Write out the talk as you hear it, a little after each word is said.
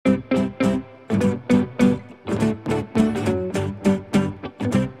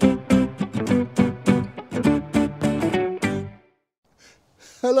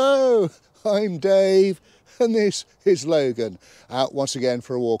I'm Dave and this is Logan, out once again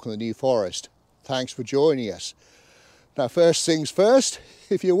for a walk in the New Forest. Thanks for joining us. Now first things first,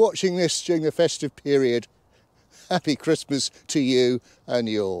 if you're watching this during the festive period, happy Christmas to you and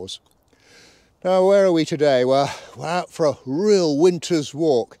yours. Now where are we today? Well, we're out for a real winter's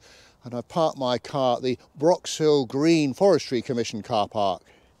walk and I've parked my car at the Brockishill Green Forestry Commission car park,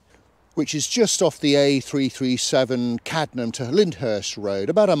 which is just off the A337 Cadnam to Lyndhurst Road,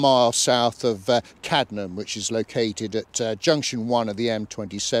 about a mile south of Cadnam, which is located at junction 1 of the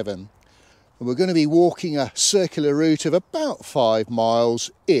M27. And we're going to be walking a circular route of about 5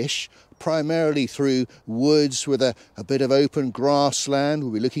 miles-ish, primarily through woods with a bit of open grassland.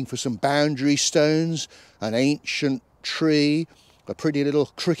 We'll be looking for some boundary stones, an ancient tree, a pretty little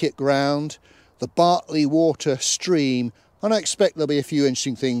cricket ground, the Bartley water stream, and I expect there'll be a few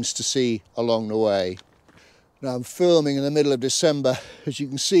interesting things to see along the way. Now I'm filming in the middle of December. As you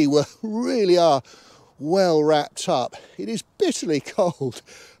can see, we really are well wrapped up. It is bitterly cold.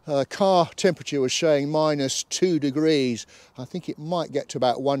 Car temperature was showing -2 degrees. I think it might get to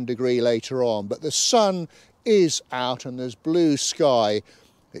about 1 degree later on, but the sun is out and there's blue sky.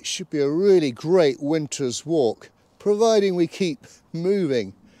 It should be a really great winter's walk, providing we keep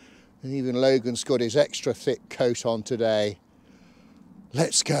moving. And even Logan's got his extra thick coat on today.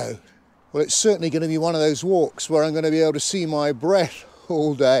 Let's go. Well, it's certainly going to be one of those walks where I'm going to be able to see my breath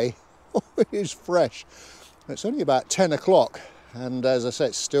all day. Oh, it is fresh. It's only about 10 o'clock and as I said,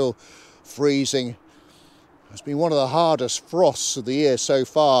 it's still freezing. It's been one of the hardest frosts of the year so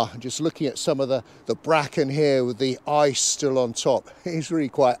far. Just looking at some of the bracken here with the ice still on top, it's really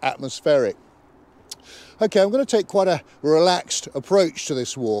quite atmospheric. Okay, I'm going to take quite a relaxed approach to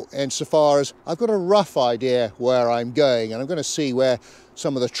this walk insofar as I've got a rough idea where I'm going and I'm going to see where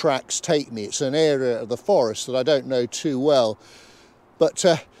some of the tracks take me. It's an area of the forest that I don't know too well, but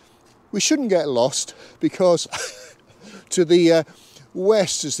we shouldn't get lost because to the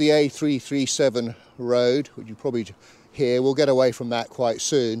west is the A337 road, which you probably hear. We'll get away from that quite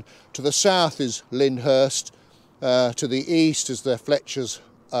soon. To the south is Lyndhurst, to the east is the Fletcher's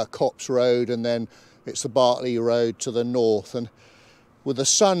Copse Road, and then it's the Bartley Road to the north. And with the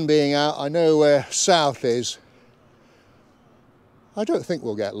sun being out, I know where south is. I don't think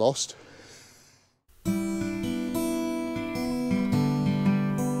we'll get lost.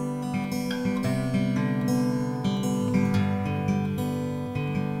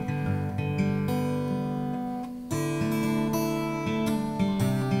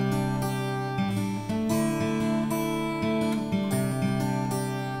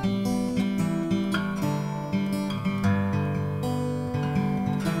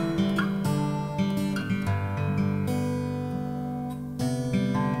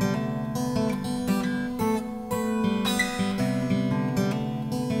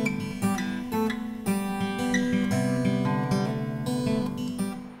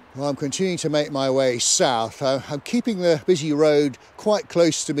 Well, I'm continuing to make my way south. I'm keeping the busy road quite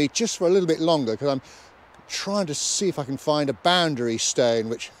close to me just for a little bit longer because I'm trying to see if I can find a boundary stone,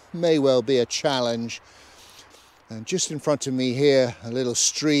 which may well be a challenge. And just in front of me here, a little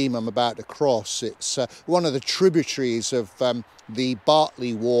stream I'm about to cross. It's one of the tributaries of the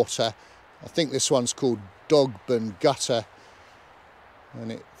Bartley water. I think this one's called Dogben Gutter,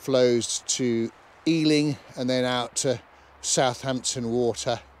 and it flows to Ealing and then out to Southampton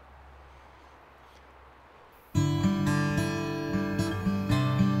Water.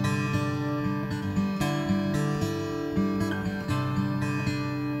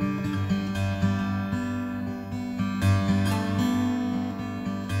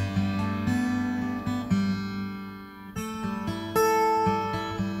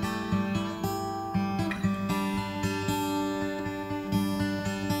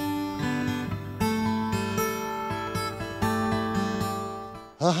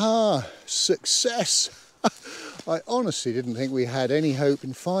 Aha! Success! I honestly didn't think we had any hope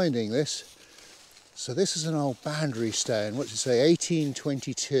in finding this. So this is an old boundary stone. What does it say?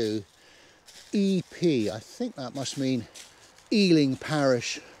 1822 EP. I think that must mean Ealing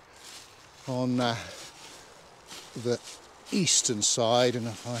Parish on the eastern side. And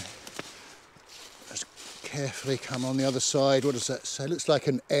if I just carefully come on the other side, what does that say? It looks like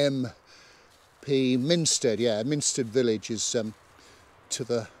an MP. Minstead, yeah, Minstead village is to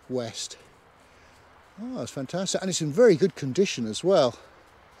the west. Oh, that's fantastic, and it's in very good condition as well.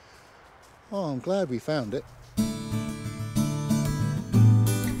 Oh, I'm glad we found it.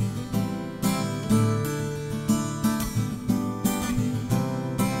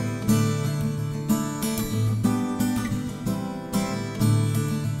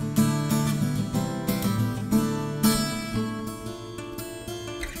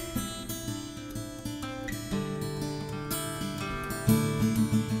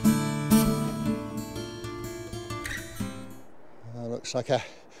 looks like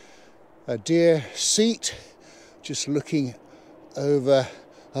a deer seat, just looking over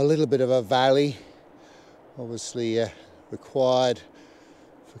a little bit of a valley, obviously required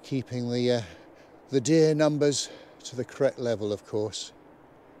for keeping the deer numbers to the correct level, of course.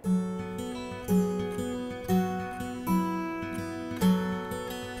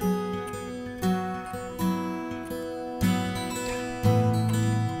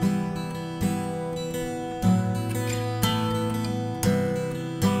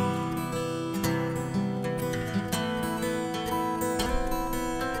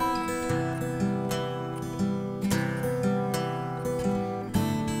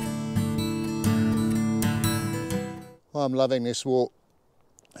 I'm loving this walk.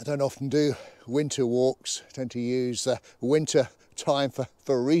 I don't often do winter walks. I tend to use winter time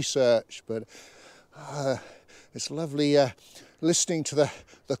for research, but it's lovely listening to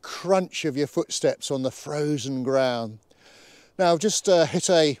the crunch of your footsteps on the frozen ground. Now I've just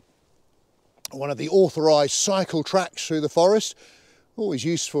hit one of the authorised cycle tracks through the forest. Always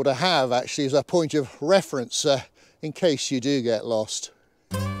useful to have actually as a point of reference in case you do get lost.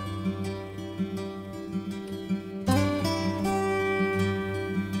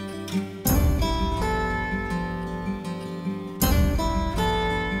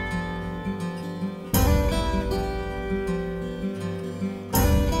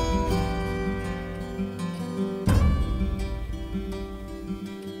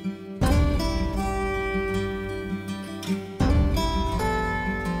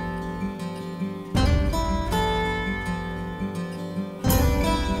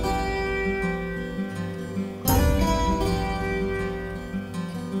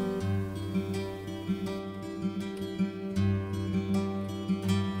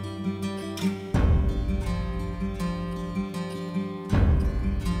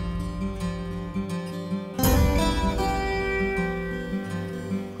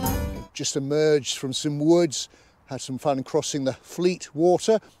 Just emerged from some woods, had some fun crossing the Fleet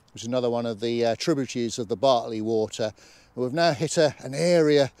Water, which is another one of the tributaries of the Bartley Water. And we've now hit an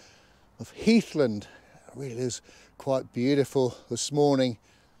area of heathland. It really is quite beautiful this morning.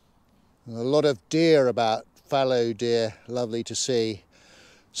 And a lot of deer about, fallow deer, lovely to see.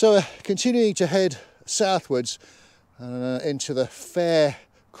 So continuing to head southwards into the Fair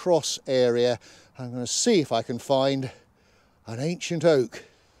Cross area, I'm going to see if I can find an ancient oak.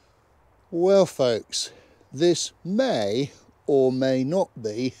 Well folks, this may or may not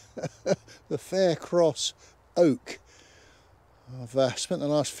be the Fair Cross oak. I've spent the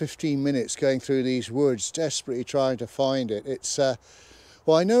last 15 minutes going through these woods, desperately trying to find it. It's,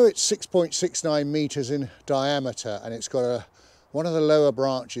 well, I know it's 6.69 metres in diameter, and it's got one of the lower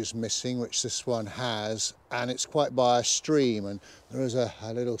branches missing, which this one has, and it's quite by a stream, and there is a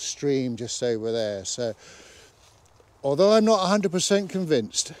little stream just over there. So, although I'm not 100%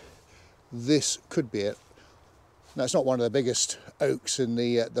 convinced, this could be it. Now, it's not one of the biggest oaks in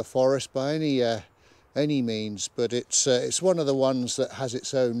the forest by any means, but it's one of the ones that has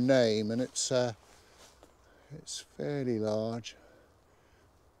its own name, and it's fairly large.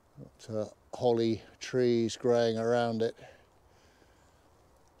 Got holly trees growing around it.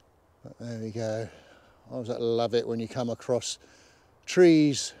 But there we go. I always love it when you come across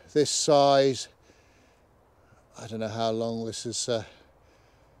trees this size. I don't know how long this has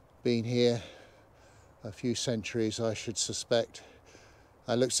been here, a few centuries I should suspect.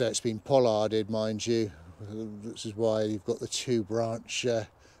 It looks like it's been pollarded, mind you. This is why you've got the two branches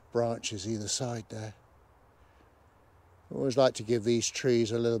either side there. I always like to give these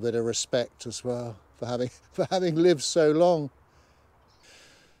trees a little bit of respect as well for having lived so long.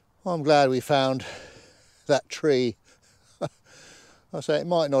 Well, I'm glad we found that tree. I say it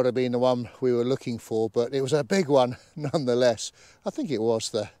might not have been the one we were looking for, but it was a big one nonetheless. I think it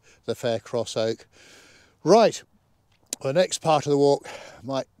was the Fair Cross oak. Right, the next part of the walk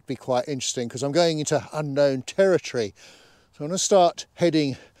might be quite interesting because I'm going into unknown territory. So I'm going to start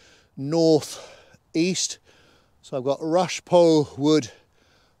heading north east. So I've got Rushpole Wood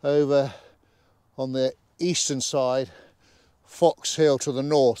over on the eastern side, Fox Hill to the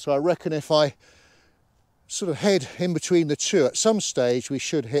north. So I reckon if I sort of head in between the two, at some stage we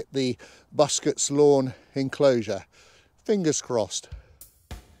should hit the Busketts Lawn Inclosure. Fingers crossed.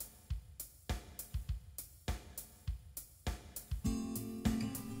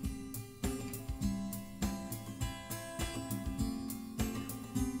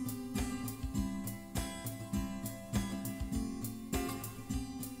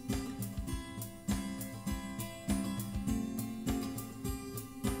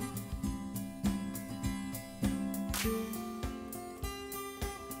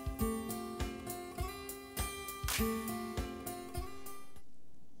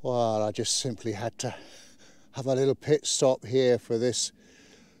 I just simply had to have a little pit stop here for this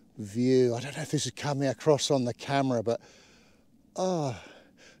view. I don't know if this is coming across on the camera, but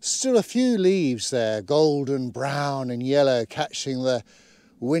still a few leaves there, golden brown and yellow, catching the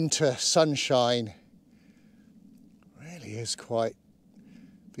winter sunshine. Really is quite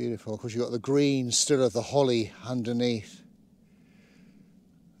beautiful. Of course, you've got the green still of the holly underneath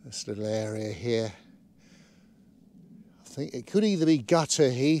this little area here. I think it could either be Gutter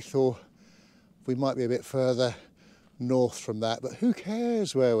Heath, or we might be a bit further north from that, but who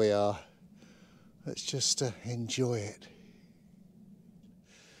cares where we are? Let's just enjoy it.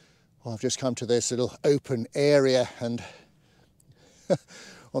 Well, I've just come to this little open area, and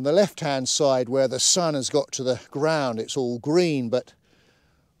on the left-hand side where the sun has got to the ground, it's all green, but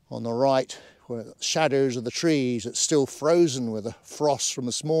on the right, where the shadows of the trees, it's still frozen with the frost from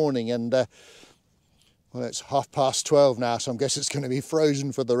this morning. And well, it's 12:30 now, so I guess it's going to be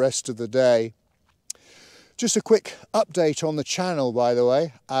frozen for the rest of the day. Just a quick update on the channel, by the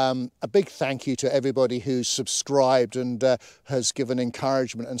way. A big thank you to everybody who's subscribed and has given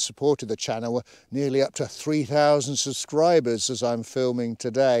encouragement and supported the channel. We're nearly up to 3,000 subscribers as I'm filming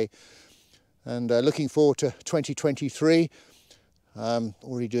today. And looking forward to 2023.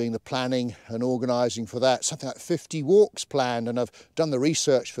 Already doing the planning and organising for that. Something like 50 walks planned, and I've done the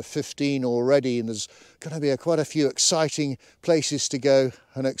research for 15 already, and there's going to be quite a few exciting places to go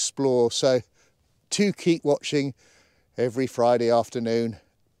and explore. So do keep watching. Every Friday afternoon,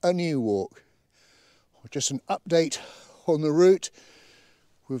 a new walk. Just an update on the route.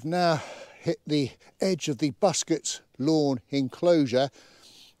 We've now hit the edge of the Busketts Lawn Inclosure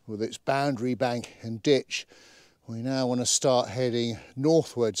with its boundary bank and ditch. We now want to start heading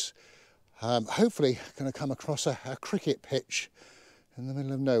northwards. Hopefully going to come across a cricket pitch in the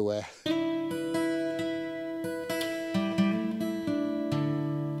middle of nowhere.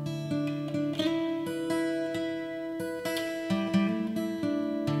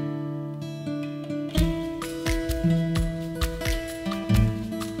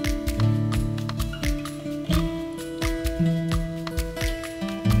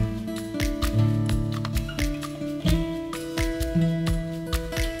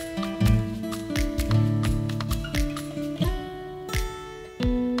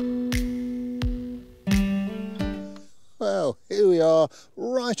 Well, here we are,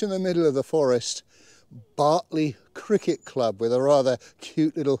 right in the middle of the forest. Bartley Cricket Club with a rather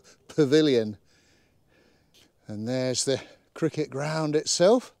cute little pavilion. And there's the cricket ground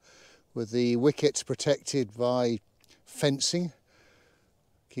itself, with the wickets protected by fencing.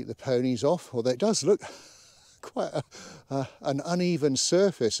 Keep the ponies off, although it does look quite an uneven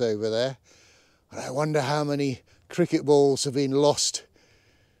surface over there. And I wonder how many cricket balls have been lost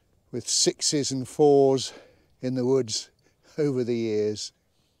with 6s and 4s in the woods over the years.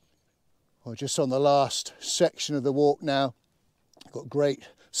 Well, just on the last section of the walk now, I've got Great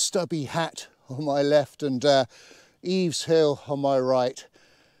Stubby Hat on my left and Eves Hill on my right,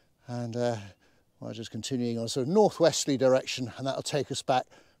 and I'm just continuing on a sort of northwesterly direction, and that'll take us back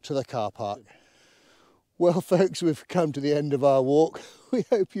to the car park. Well folks, we've come to the end of our walk. We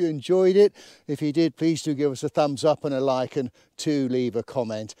hope you enjoyed it. If you did, please do give us a thumbs up and a like, and to leave a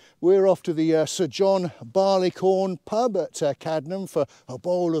comment. We're off to the Sir John Barleycorn pub at Cadnam for a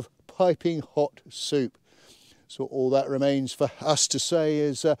bowl of piping hot soup. So all that remains for us to say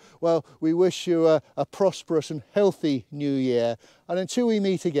is, well, we wish you a prosperous and healthy new year. And until we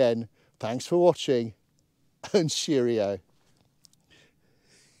meet again, thanks for watching, and cheerio.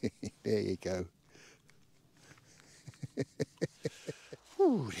 There you go.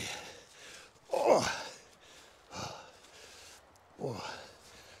 Ooh, oh. Oh.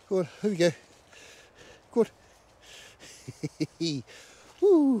 Good, here we go. Good.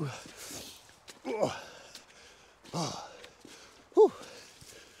 Ooh. Oh. Oh. Ooh.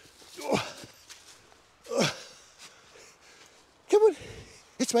 Oh. Oh. Come on,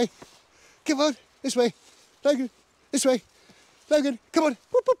 this way. Come on, this way. Logan, this way. Logan, come on.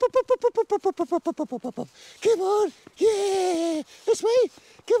 Come on. Yeah. This way.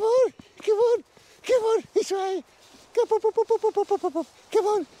 Come on. Come on. Come on. This way. Come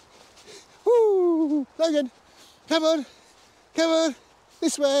on. Woo. Logan. Come on. Come on.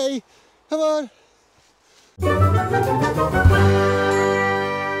 This way. Come on.